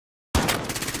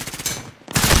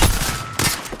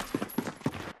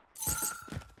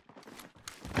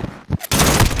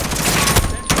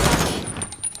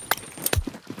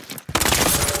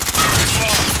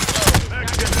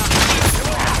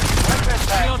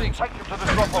Reloading. Take them to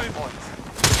the drop-off points.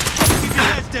 Keep your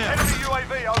heads down. Enemy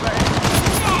UAV overhead.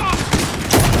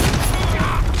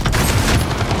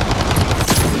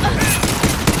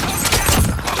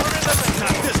 We're in the lead.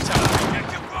 Not this time.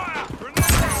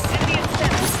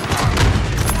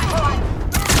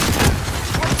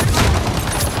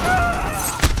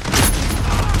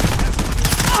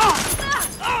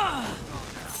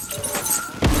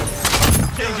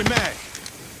 Change your mag.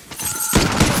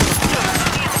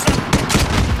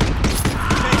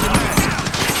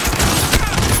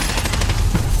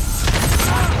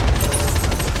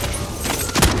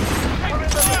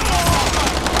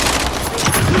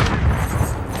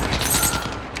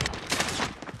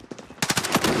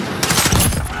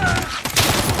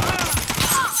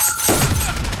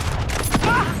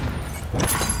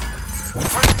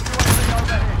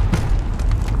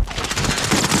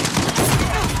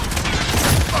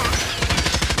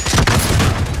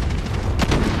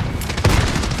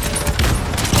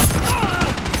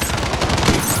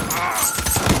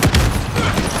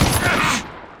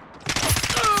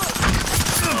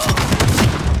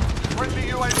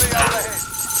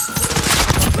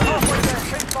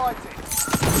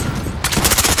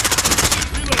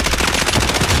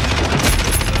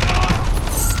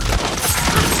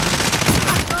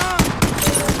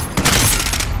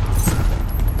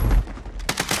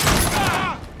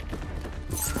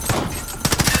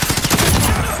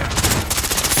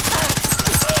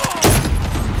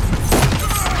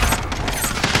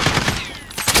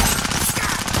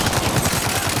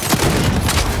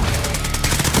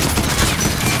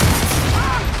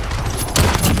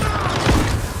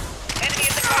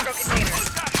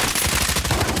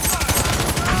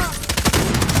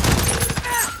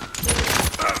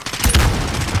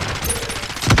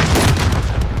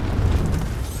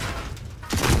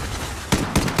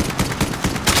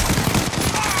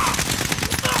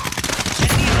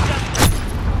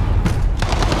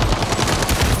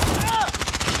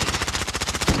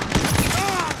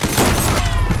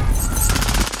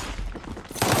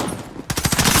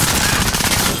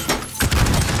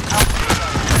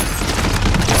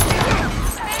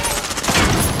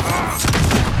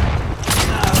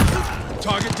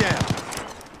 Target down.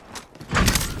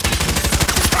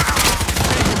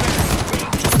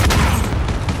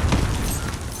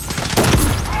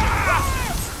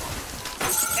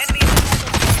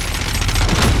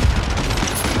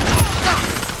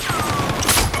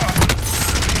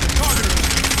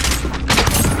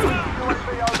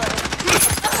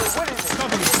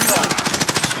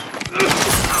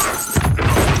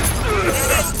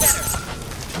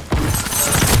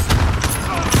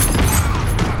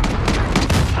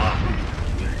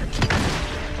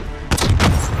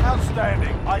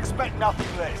 Outstanding. I expect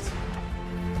nothing less.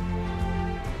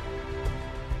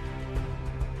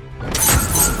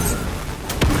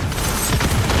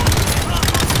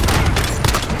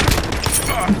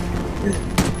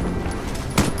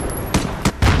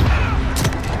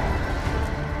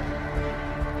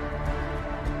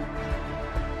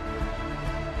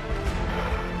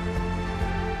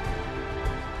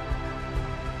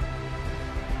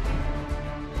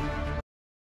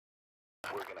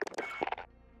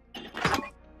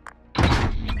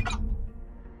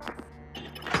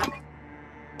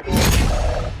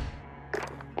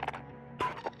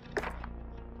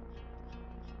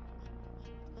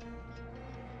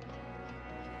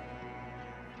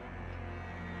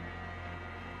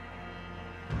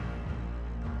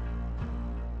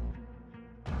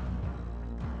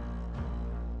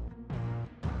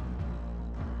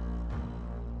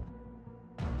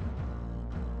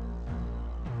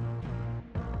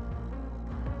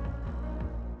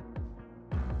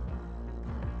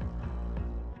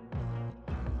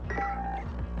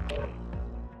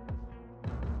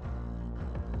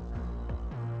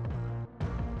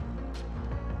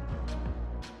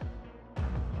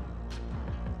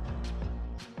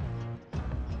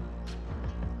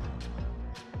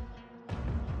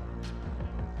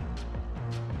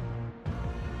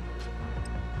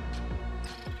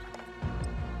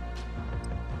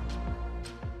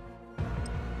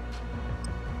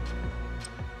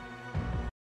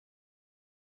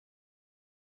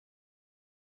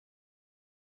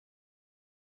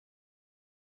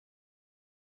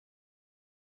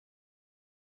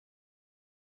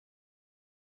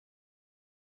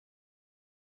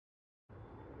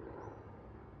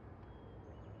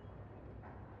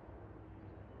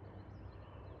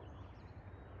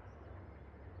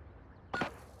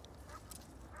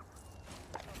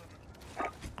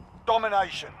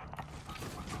 Domination.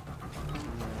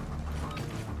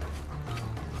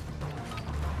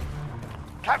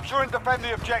 Capture and defend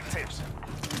the objectives.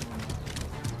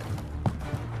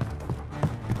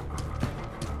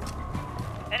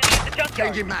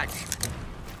 Changing mag.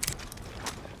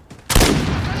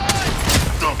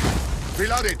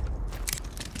 Reloaded.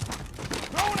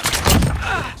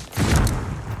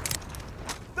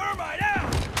 Thermite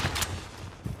out!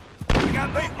 We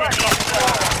got these back up.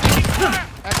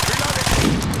 Reloaded.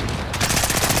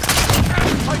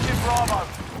 Taking Bravo.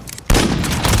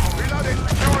 Reloaded.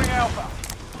 Securing Alpha.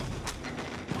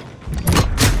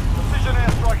 Precision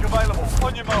airstrike available.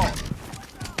 On your mark.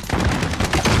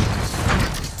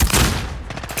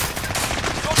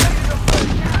 You're taking the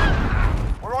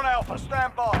lead. We're on Alpha.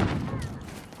 Stand by.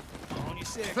 On your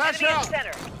six. Flash Enemy in out.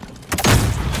 center.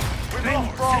 We've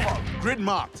lost Bravo. Grid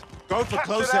marked. Go for Captured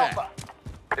close air. Alpha.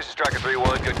 This is Striker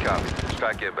 3-1, good copy.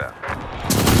 Strike inbound.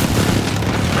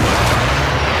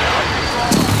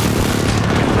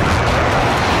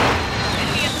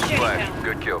 Enemy at the Shtmycamtakes. Flash,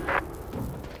 good kill.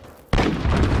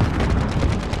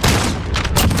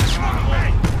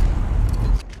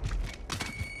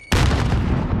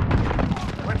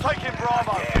 We're taking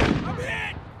Bravo. I'm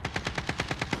hit!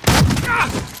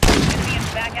 Enemy in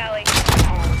the back alley.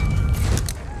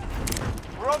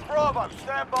 We're on Bravo.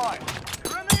 Stand by.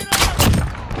 Grenade out!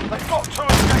 They've got two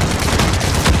escapes.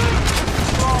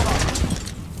 Bravo.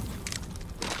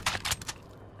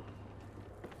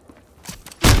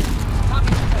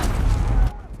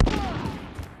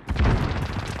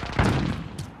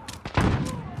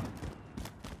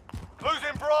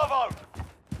 Losing Bravo.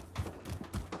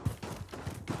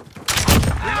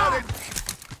 Reloaded.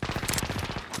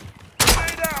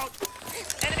 Grenade out!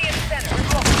 Enemy in the center.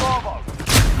 We've lost Bravo.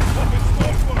 Fucking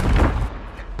smoke.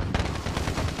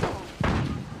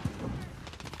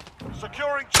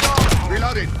 Securing Charlie.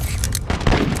 Reloaded.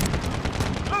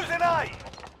 Losing A.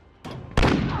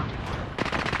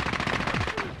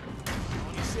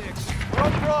 On your six. We're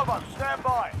on Bravo. Stand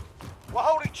by. We're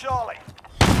holding Charlie.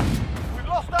 We've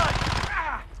lost A.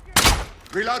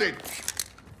 Reloaded.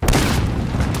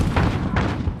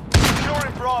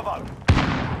 Securing Bravo.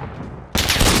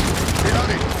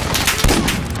 Reloaded.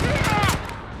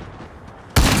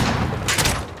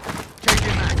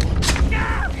 Changing mag.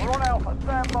 We're on Alpha.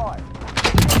 Stand by.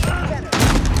 Knock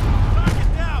it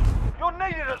down! You're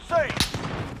needed at sea.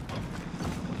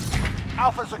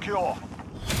 Alpha secure.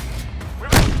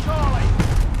 We've lost Charlie.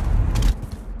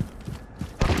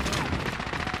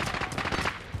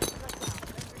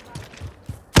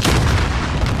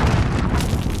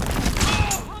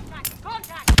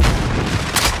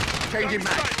 Changing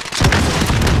mag.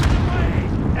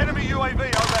 Enemy UAV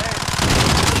overhead.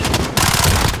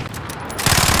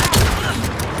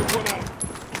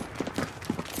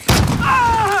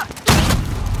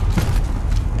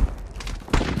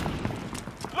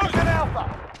 Losing Alpha.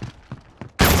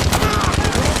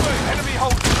 Enemy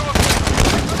holds two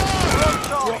objectives. We're on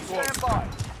Charlie. Stand by.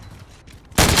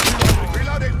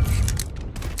 Reloaded.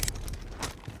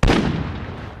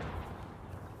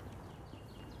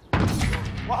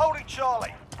 We're holding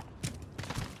Charlie.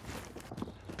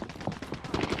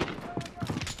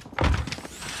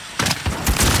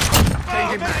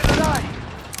 Changing mag. Today.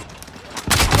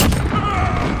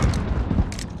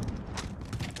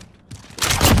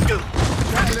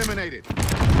 Tag eliminated.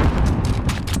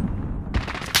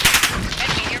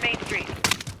 Enemy near Main Street.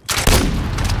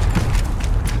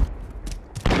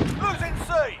 Losing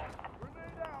C.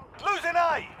 Losing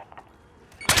A.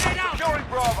 Securing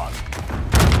Bravo.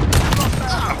 Lost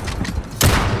Alpha.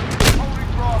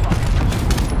 Holding Bravo.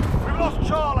 We've lost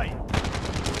Charlie.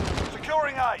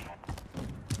 Securing A.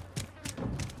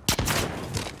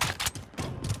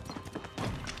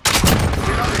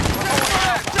 Reloaded.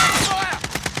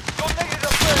 You're needed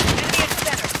at B. Enemy in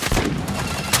center.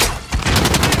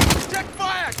 Check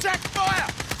fire! Check fire!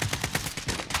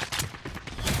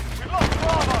 We've lost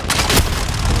Bravo.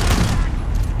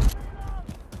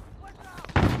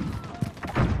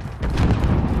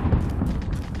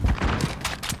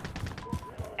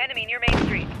 Enemy near Main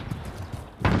Street.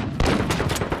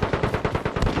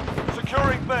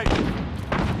 Securing B.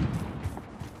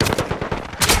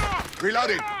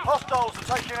 Reloaded. Hostiles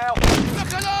are taking Alpha.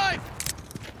 Look alive!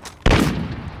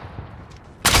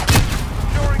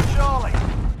 Securing Charlie.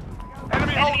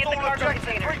 Enemy Enemy holds in the all cargo objectives.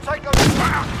 container. Retake over.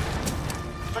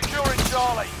 Securing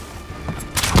Charlie.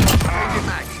 Changing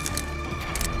mag.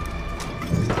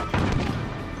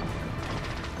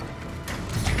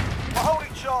 We're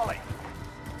holding Charlie.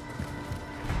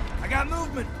 I got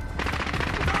movement!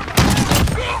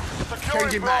 Securing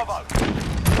Changing mag. Bravo.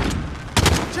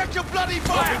 Check your bloody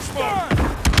fire! Burn!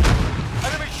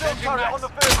 Enemy shield turret on the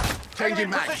field. Changing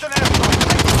Enemy mag. position airstrike.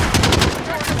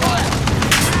 Securing fire.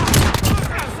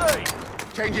 Losing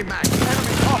C. Changing mag.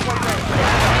 Enemy halfway there.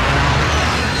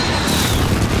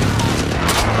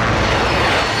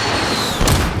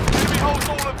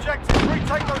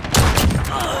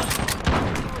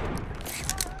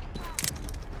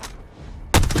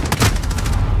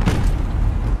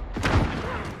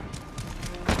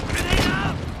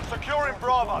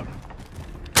 Bravo.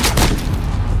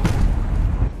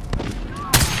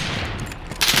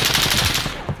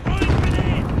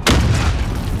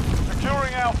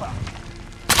 Securing Alpha.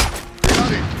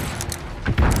 Reloading.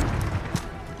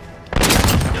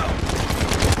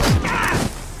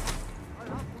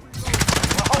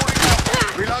 We're holding Alpha.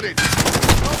 Reloading.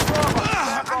 Got Bravo.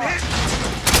 Stand by.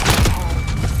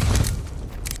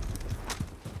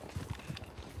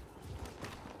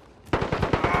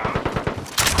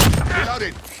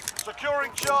 Reloading.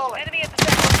 Securing Charlie. Enemy at the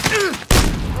center.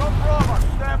 Got Bravo.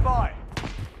 Stand by.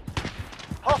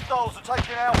 Hostiles are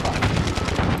taking Alpha.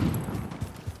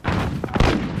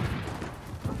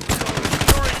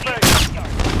 Securing B.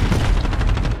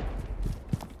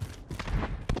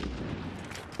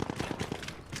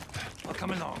 I'll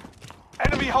come along.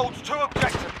 Enemy holds 2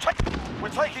 objectives. We're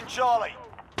taking Charlie.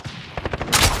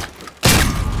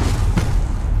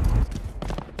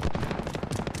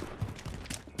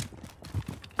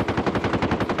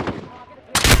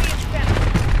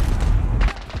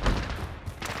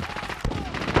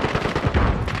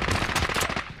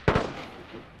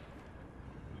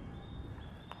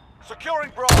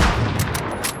 Securing Bravo.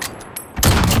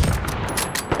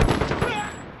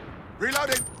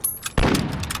 Reloading.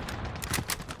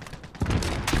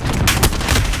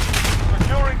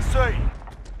 Securing C.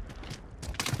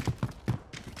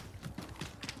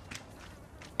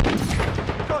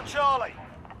 Got Charlie.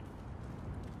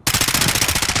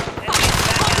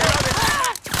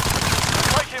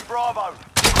 Taking Bravo.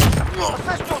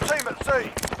 Assist your team at C.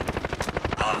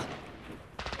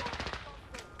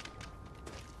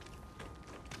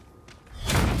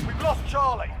 We've lost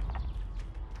Charlie.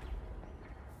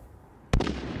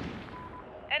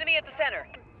 Enemy at the center.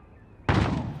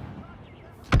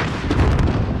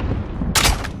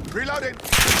 Reloading.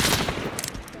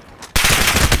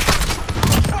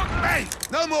 Fuck me!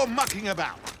 No more mucking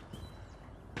about.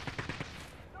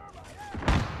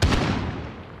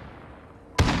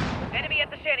 Enemy at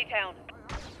the shantytown.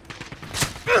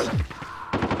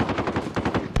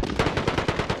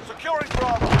 Securing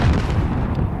Bravo.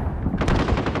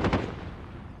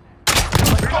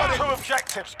 We've got 2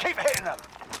 objectives. Keep hitting them.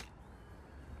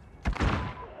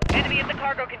 Enemy at the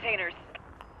cargo containers.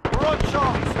 We're on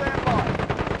Charlie. Stand by.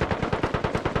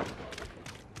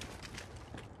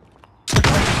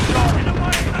 In the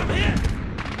way, I'm here.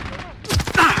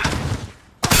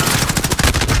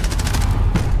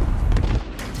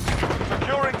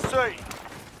 Securing C.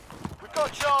 We've got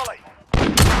Charlie.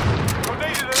 We're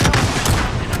needed at Alpha.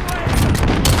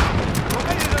 We're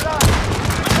needed at Alpha.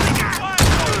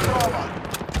 Bravo.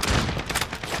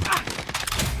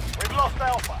 We've lost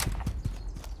Alpha.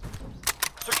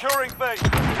 Securing B.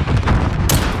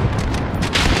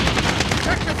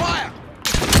 Check your fire.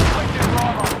 Taking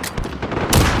Bravo.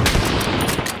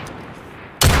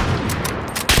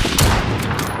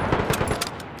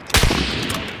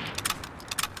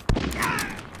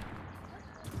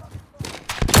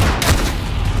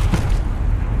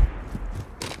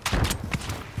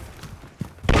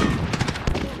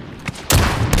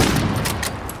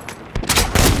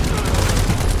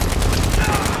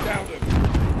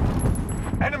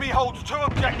 Enemy holds 2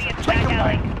 objectives. Take them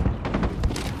back.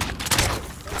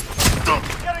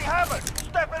 Getting hammered.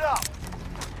 Step it up.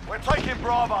 We're taking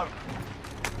Bravo.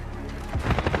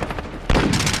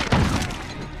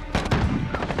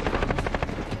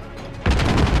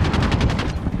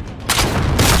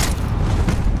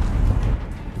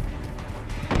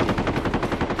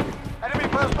 Enemy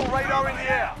personal radar in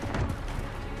the air.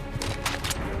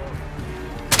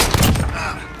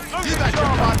 You Losing bet your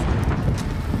Charlie. butt.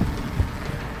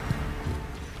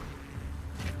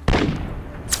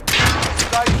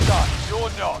 Stay stuck.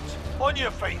 You're not. On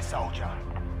your feet, soldier.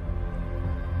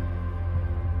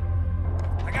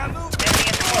 I gotta move. Enemy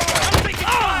at the cargo. I'm taking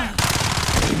fire.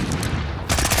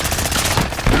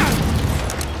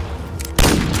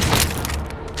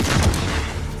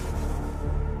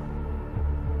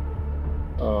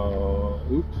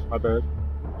 Oops, my bad.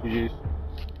 GG's.